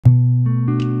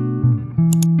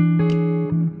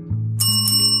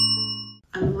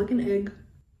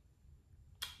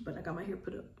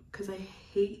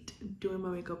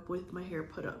with my hair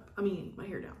my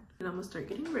hair down. And I'm gonna start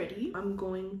getting ready. I'm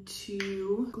going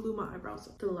to glue my eyebrows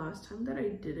up. The last time that I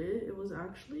did it, it was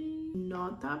actually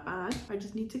not that bad. I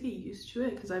just need to get used to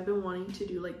it because I've been wanting to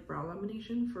do like brow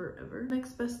lamination forever.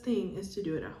 Next best thing is to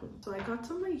do it at home. So I got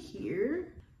some right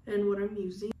here, and what I'm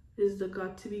using is the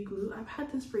Got To Be glue. I've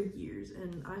had this for years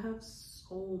and I have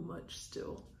so much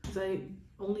still because I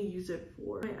only use it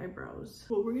for my eyebrows.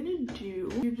 What we're gonna do,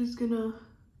 you're just gonna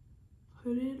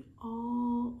put it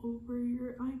all over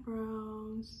your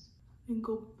eyebrows and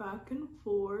go back and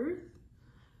forth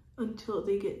until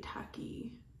they get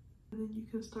tacky. And then you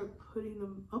can start putting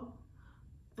them up,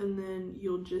 and then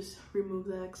you'll just remove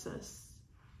the excess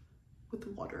with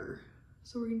water.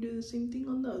 So we're gonna do the same thing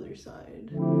on the other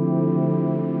side.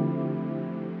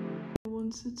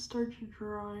 Once it starts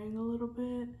drying a little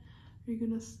bit, you're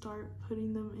gonna start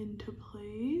putting them into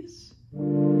place.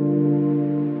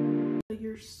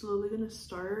 You're slowly gonna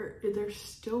start, they're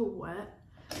still wet,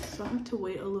 so I have to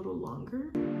wait a little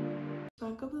longer.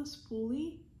 Back up the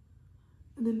spoolie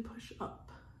and then push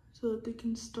up so that they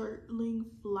can start laying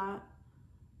flat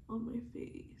on my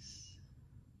face.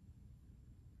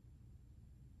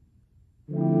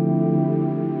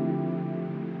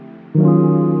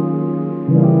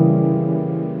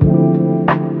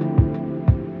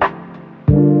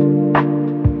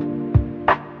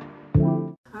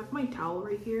 I have my towel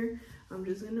right here. I'm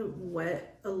just gonna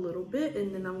wet a little bit,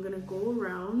 and then I'm gonna go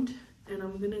around and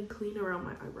I'm gonna clean around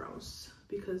my eyebrows,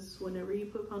 because whenever you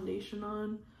put foundation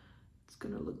on, it's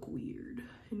gonna look weird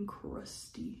and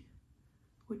crusty,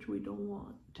 which we don't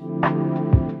want.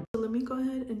 So let me go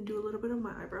ahead and do a little bit of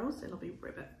my eyebrows and I'll be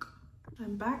right back.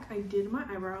 I'm back. I did my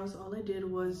eyebrows. All I did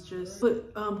was just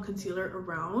put concealer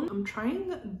around. I'm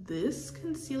trying this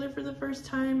concealer for the first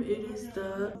time. It is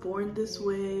the Born This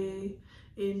Way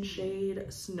in shade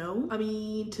Snow. I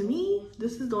mean, to me,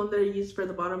 this is the one that I used for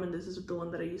the bottom, and this is the one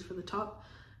that I used for the top.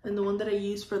 And the one that I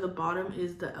used for the bottom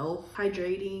is the e.l.f.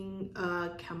 Hydrating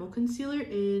Camo Concealer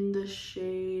in the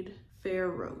shade Fair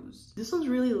Rose. This one's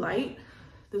really light.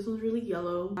 This one's really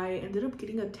yellow. I ended up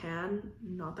getting a tan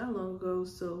not that long ago,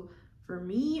 so for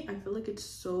me, I feel like it's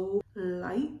so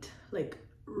light, like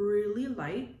really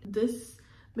light. This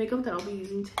makeup that I'll be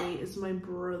using today is my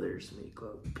brother's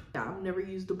makeup. Yeah, I've never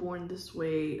used the Born This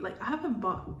Way. Like, I haven't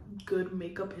bought good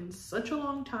makeup in such a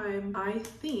long time. I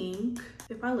think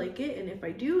if I like it, and if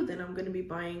I do, then I'm gonna be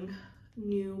buying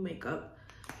new makeup.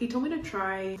 He told me to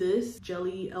try this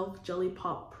e.l.f. Jelly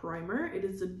Pop Primer. It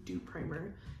is a dupe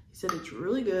primer. He said it's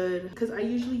really good, because I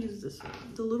usually use this one.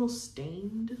 It's a little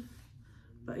stained,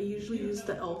 but I usually use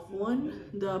the e.l.f. one,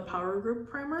 the Power Grip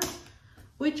Primer,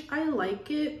 which I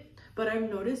like it. But I've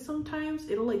noticed sometimes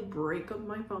it'll like break up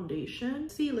my foundation.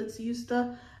 See, let's use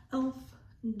the e.l.f.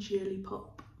 Jelly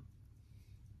Pop.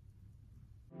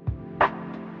 I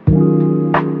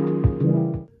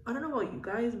don't know about you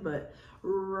guys, but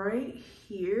right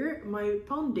here, my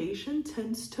foundation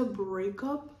tends to break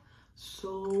up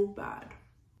so bad.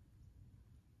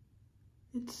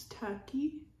 It's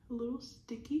tacky, a little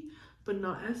sticky, but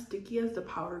not as sticky as the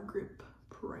Power Grip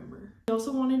Primer. He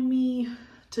also wanted me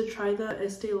to try the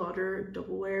Estee Lauder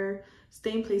Double Wear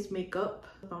Stay in Place Makeup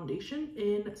Foundation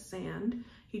in Sand.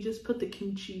 He just put the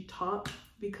kimchi top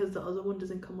because the other one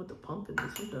doesn't come with a pump and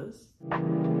this one does.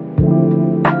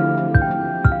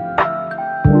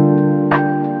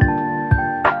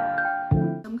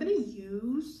 I'm gonna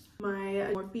use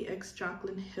my Morphe X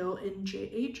Jaclyn Hill in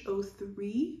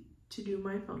JH03 to do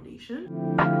my foundation.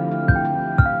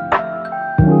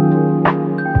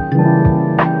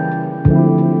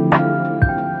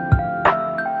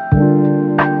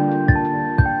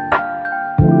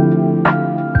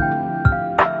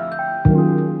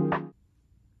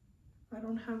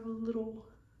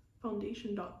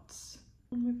 Foundation dots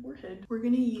on my forehead. We're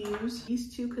gonna use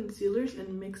these two concealers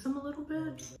and mix them a little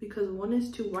bit because one is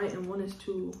too white and one is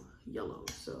too yellow.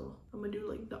 So I'm gonna do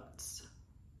like dots.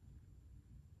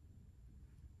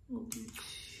 We'll do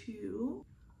two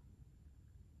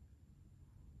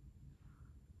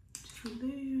there,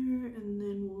 and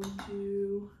then we'll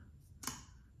do,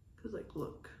 because like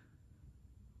look,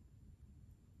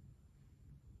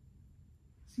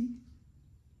 see?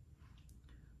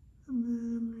 And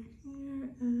then right here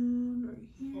and right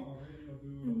here,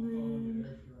 and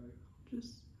then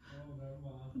just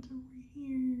put them right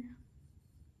here.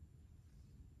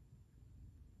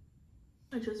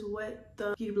 I just wet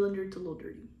the Beauty Blender. It's a little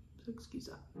dirty, so excuse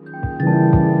that.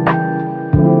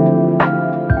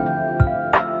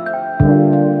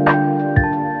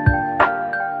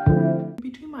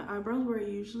 Between my eyebrows, where I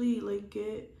usually like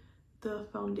get the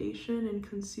foundation and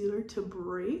concealer to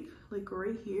break, like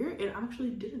right here, it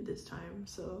actually didn't this time,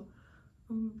 so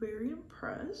I'm very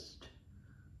impressed.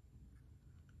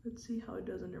 Let's see how it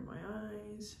does under my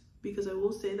eyes, because I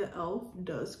will say that e.l.f.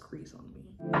 does crease on me.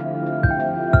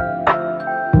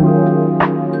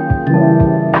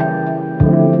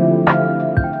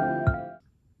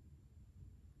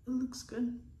 It looks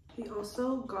good. We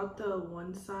also got the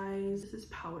one size. This is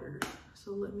powder,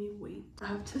 so let me wait. I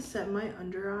have to set my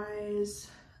under eyes.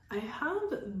 I have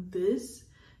this.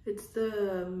 It's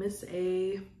the Miss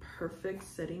A Perfect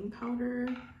Setting Powder.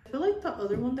 I feel like the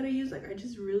other one that I use, like I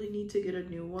just really need to get a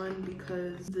new one,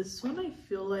 because this one I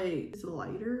feel like is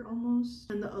lighter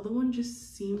almost, and the other one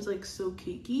just seems like so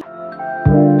cakey.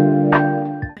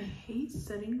 I hate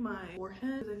setting my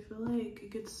forehead because I feel like it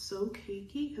gets so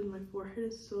cakey because my forehead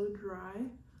is so dry.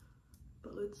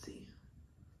 But let's see.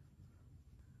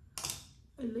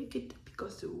 I like it,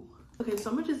 Picasso. Okay,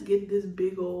 so I'm gonna just get this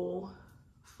big old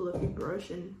fluffy brush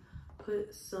and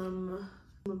put some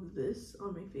of this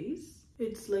on my face.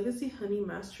 It's Legacy Honey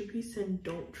Masterpiece and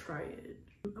Don't Try It.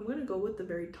 I'm gonna go with the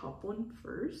very top one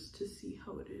first to see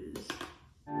how it is.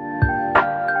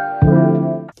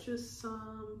 Just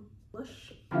some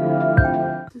blush.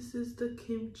 This is the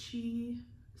Kimchi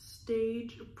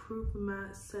Stage Approved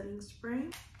Matte Setting Spray.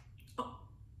 Oh.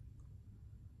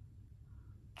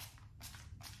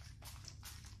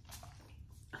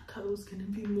 I thought it was gonna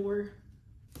be more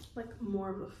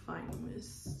of a fine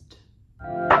mist.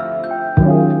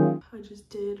 I just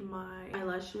did my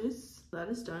eyelashes. That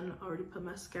is done. I already put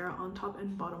mascara on top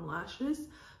and bottom lashes.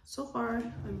 So far,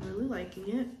 I'm really liking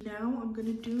it. Now I'm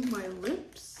gonna do my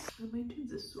lips. I might do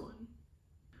this one.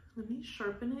 Let me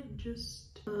sharpen it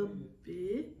just a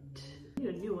bit. I need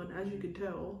a new one, as you can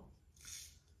tell.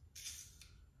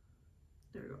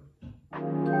 There we go.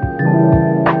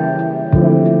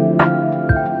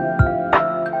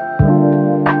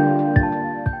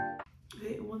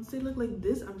 Okay, once they look like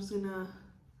this, I'm just gonna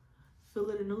fill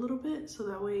it in a little bit so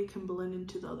that way it can blend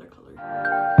into the other color.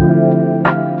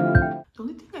 The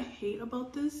only thing I hate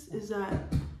about this is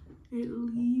that it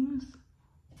leaves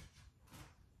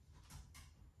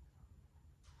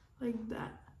like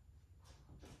that,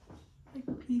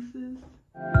 like pieces.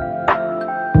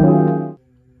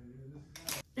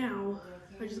 Now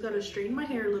I just gotta straighten my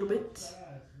hair a little bit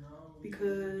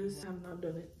because I have not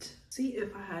done it. See,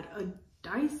 if I had a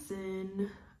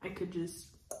Dyson, I could just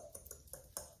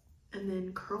and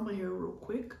then curl my hair real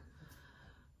quick,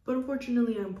 but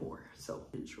unfortunately I'm poor, so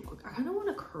just real quick. I kind of want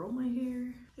to curl my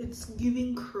hair. It's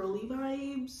giving curly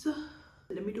vibes.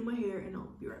 Let me do my hair and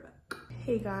I'll be right back.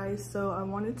 Hey guys, so I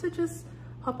wanted to just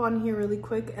hop on here really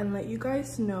quick and let you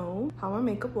guys know how my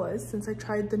makeup was since I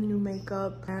tried the new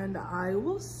makeup, and I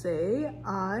will say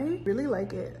I really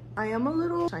like it. I am a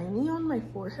little shiny on my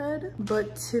forehead,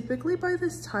 but typically by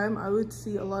this time I would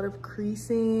see a lot of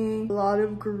creasing, a lot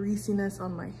of greasiness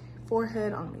on my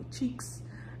forehead, on my cheeks,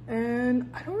 and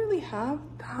I don't really have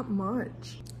that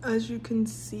much, as you can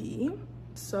see.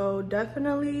 So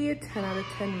definitely 10 out of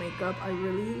 10 makeup. I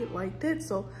really liked it,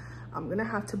 so I'm gonna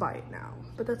have to buy it now.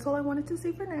 But that's all I wanted to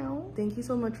say for now. Thank you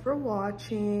so much for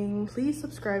watching. Please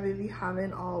subscribe if you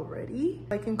haven't already.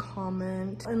 Like and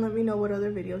comment and let me know what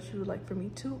other videos you would like for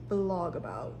me to vlog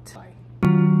about. Bye.